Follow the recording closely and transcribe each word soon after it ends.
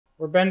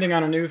We're bending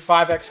on a new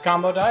 5X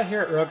combo die here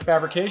at Rogue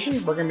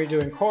Fabrication. We're going to be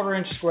doing 1/4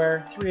 inch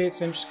square, 3/8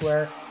 inch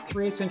square,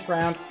 3/8 inch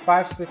round,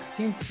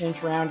 5/16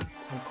 inch round,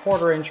 and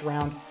 1/4 inch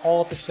round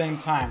all at the same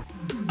time.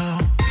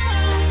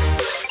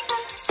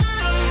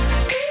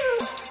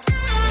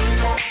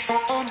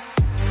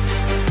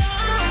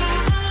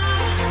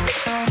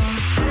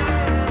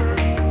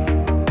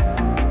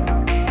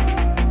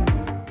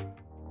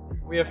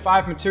 We have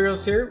 5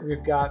 materials here.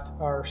 We've got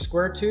our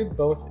square tube,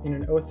 both in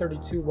an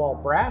 032 wall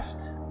brass.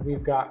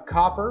 We've got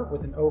copper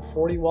with an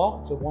 040 wall.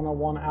 It's a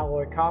 101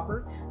 alloy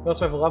copper. We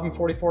also have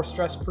 1144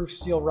 stress-proof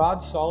steel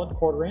rods, solid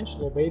 1/4 inch,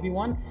 little baby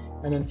one,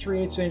 and then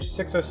 3/8 inch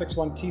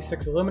 6061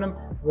 T6 aluminum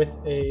with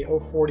a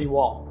 040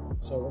 wall.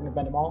 So we're going to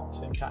bend them all at the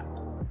same time.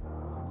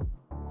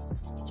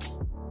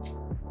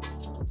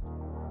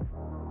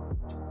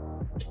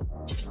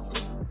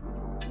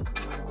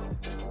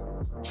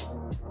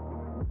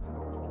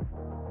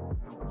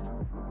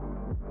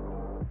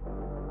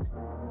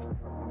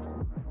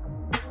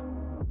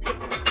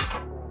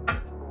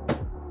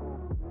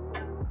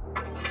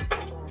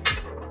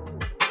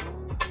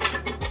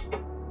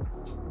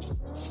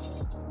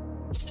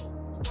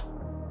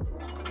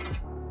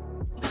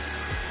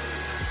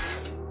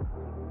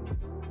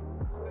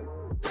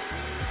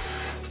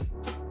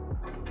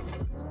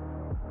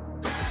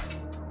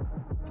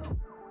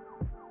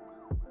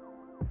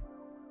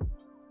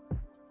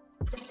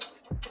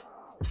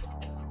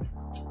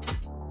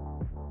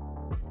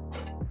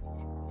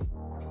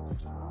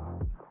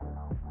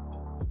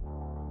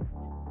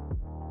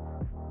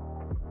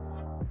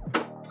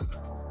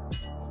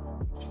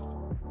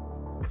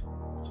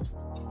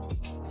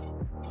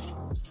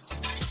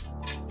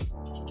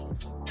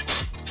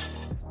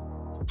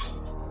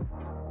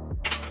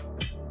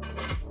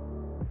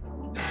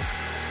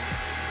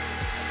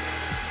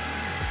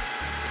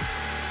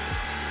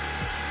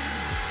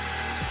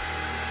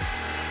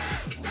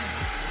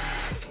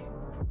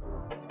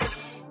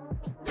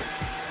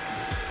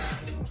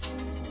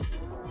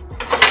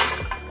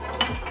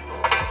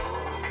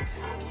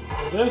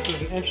 This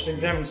is an interesting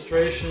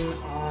demonstration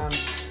on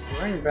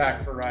spring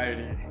back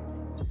variety.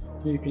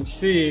 You can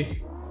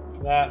see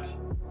that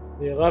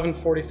the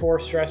 1144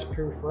 stress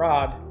proof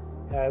rod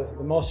has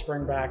the most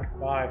spring back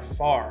by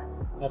far.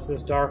 That's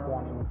this dark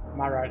one in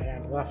my right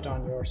hand, left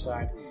on your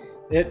side.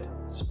 It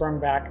sprung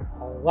back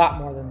a lot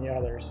more than the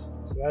others.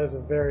 So that is a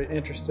very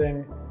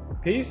interesting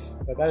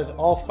piece, but that is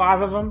all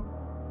 5 of them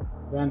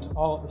bent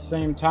all at the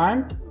same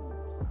time.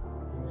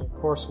 And of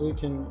course we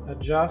can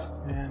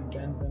adjust and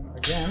bend them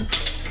again.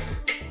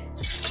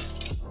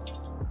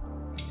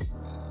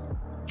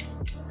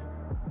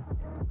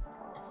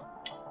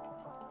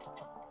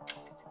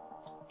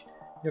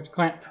 You have to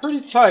clamp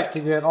pretty tight to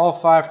get all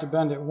 5 to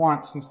bend at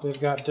once, since they've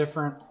got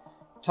different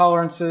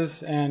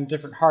tolerances and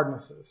different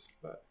hardnesses,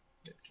 but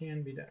it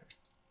can be done.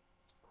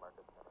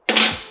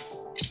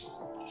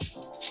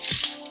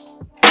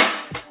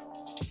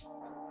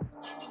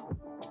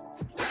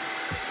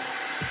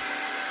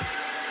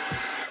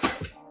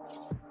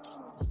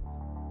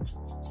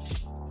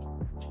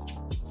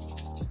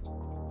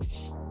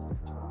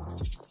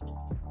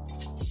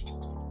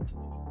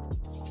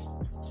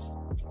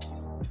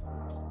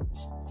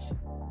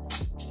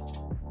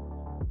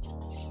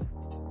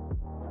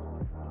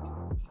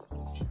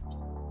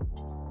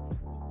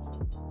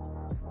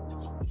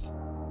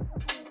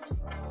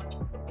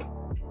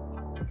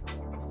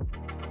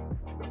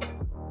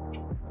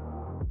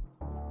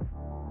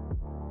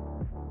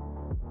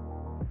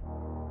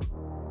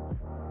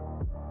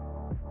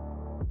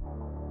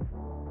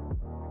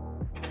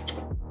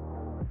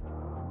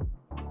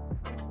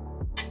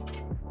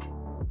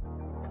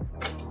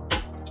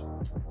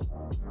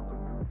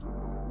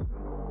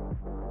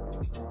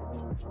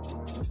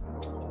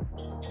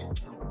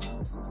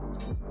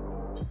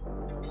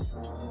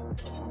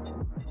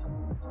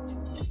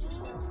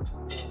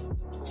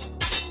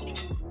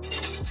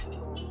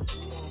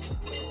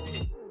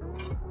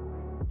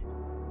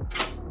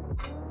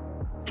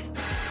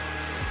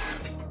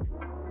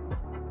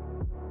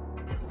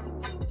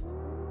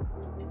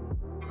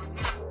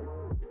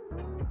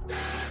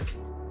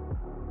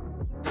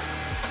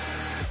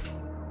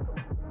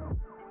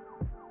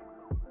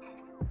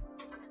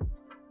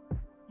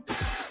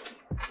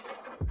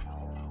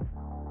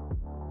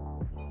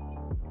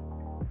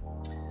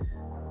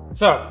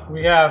 So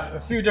we have a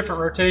few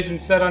different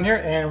rotations set on here,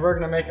 and we're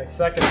going to make a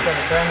second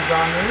set of bends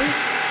on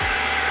these.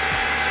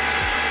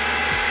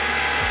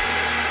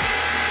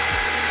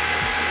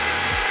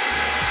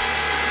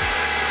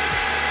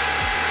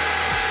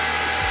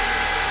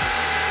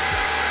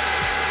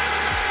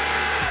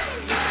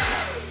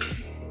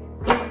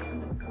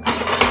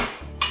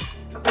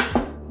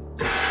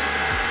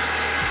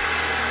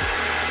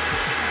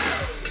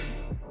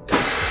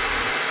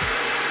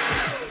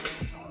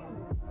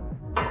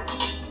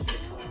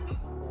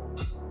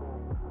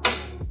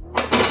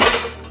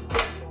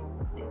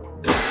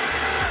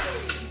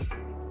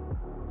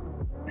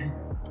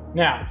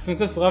 Now, since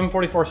this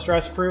 1144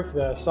 stress proof,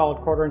 the solid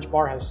 1/4 inch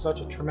bar has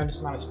such a tremendous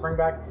amount of spring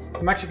back,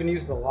 I'm actually going to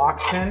use the lock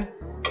pin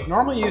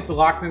normally you use the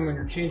lock pin when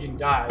you're changing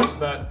dies,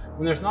 but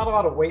when there's not a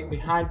lot of weight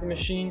behind the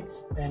machine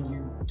and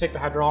you take the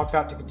hydraulics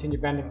out to continue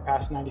bending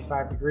past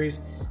 95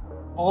 degrees,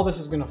 all this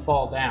is going to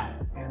fall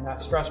down. And that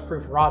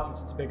stress-proof rod,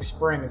 since it's a big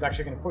spring, is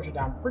actually going to push it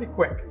down pretty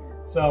quick.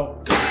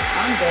 So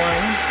I'm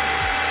going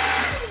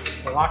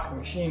to lock the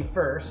machine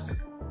first.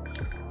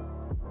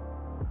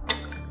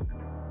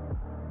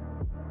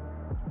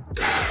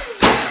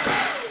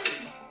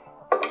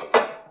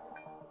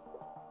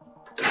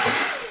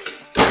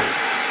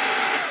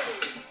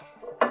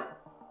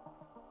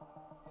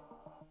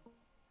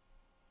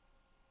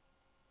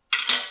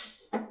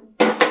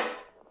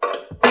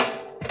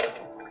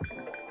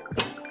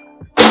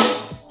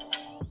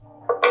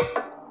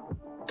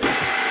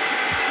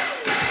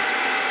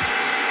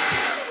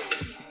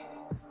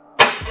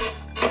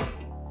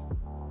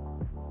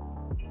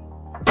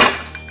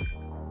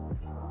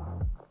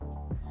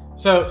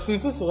 So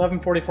since this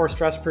 1144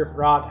 stress-proof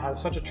rod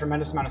has such a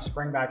tremendous amount of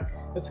spring back,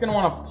 it's going to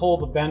want to pull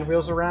the bend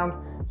wheels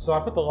around. So I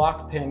put the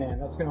lock pin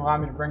in. That's going to allow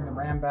me to bring the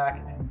ram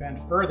back and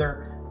bend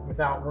further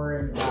without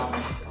worrying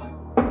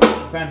about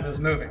the bend wheels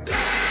moving.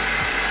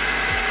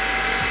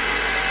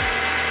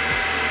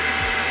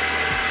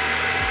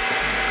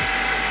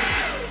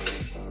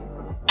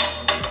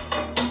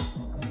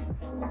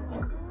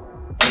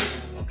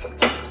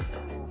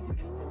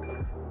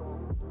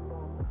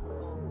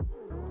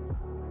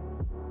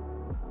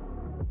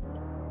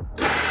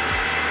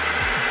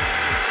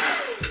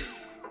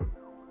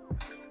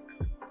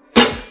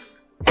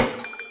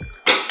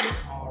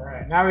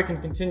 Now we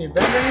can continue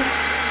bending.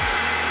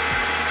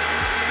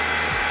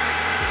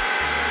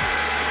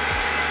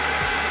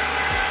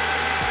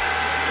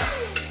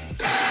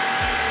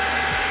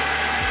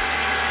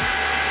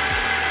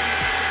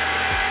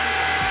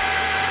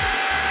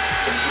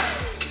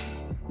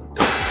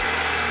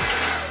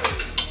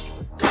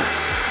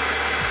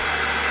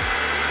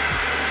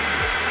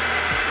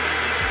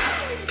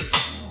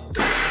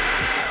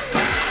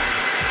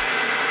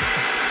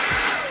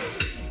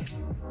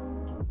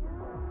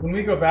 When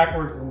we go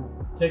backwards and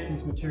take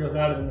these materials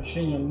out of the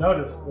machine, you'll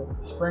notice that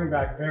the spring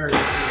back varies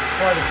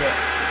quite a bit.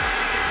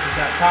 We've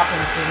got copper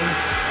in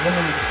first,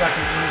 aluminum in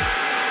second use,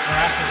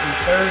 brass is in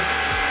third,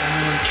 and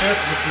then in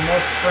fifth with the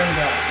most spring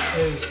back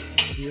is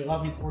the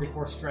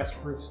 1144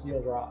 stress-proof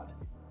steel rod.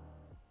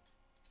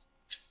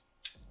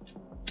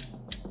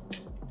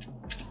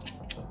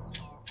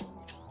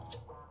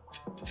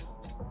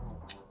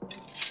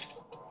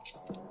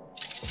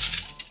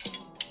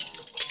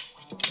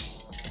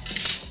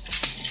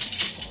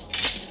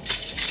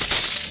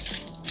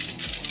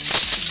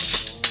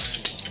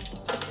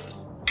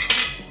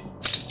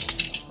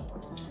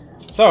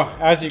 So,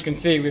 as you can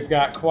see, we've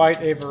got quite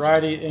a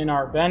variety in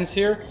our bends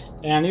here,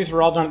 and these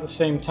were all done at the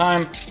same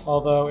time,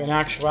 although in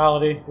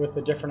actuality, with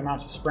the different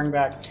amounts of spring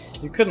back,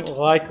 you couldn't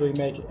likely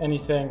make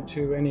anything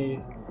to any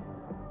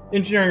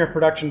engineering or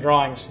production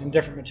drawings in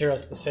different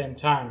materials at the same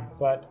time.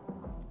 But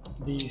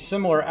the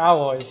similar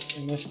alloys,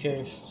 in this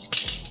case,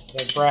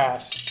 the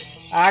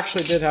brass,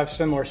 actually did have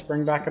similar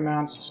spring back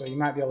amounts, so you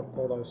might be able to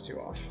pull those two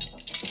off.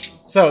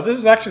 So this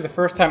is actually the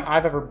first time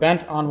I've ever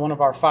bent on one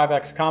of our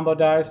 5X combo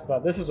dies,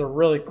 but this is a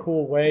really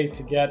cool way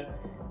to get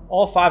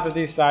all 5 of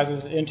these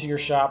sizes into your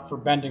shop for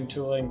bending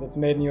tooling that's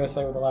made in the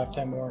USA with a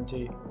lifetime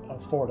warranty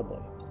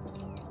affordably.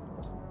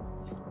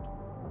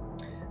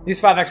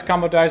 These 5X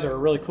combo dies are a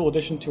really cool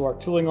addition to our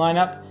tooling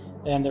lineup,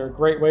 and they're a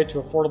great way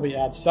to affordably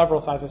add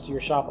several sizes to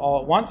your shop all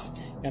at once,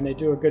 and they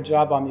do a good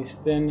job on these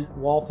thin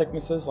wall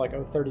thicknesses like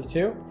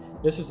 032.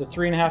 This is a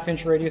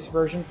 3.5-inch radius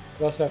version.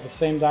 We also have the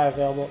same die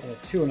available in a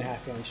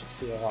 2.5-inch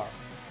CLR.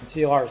 And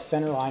CLR is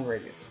center line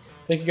radius.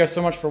 Thank you guys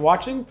so much for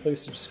watching. Please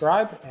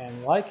subscribe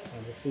and like,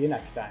 and we'll see you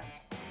next time.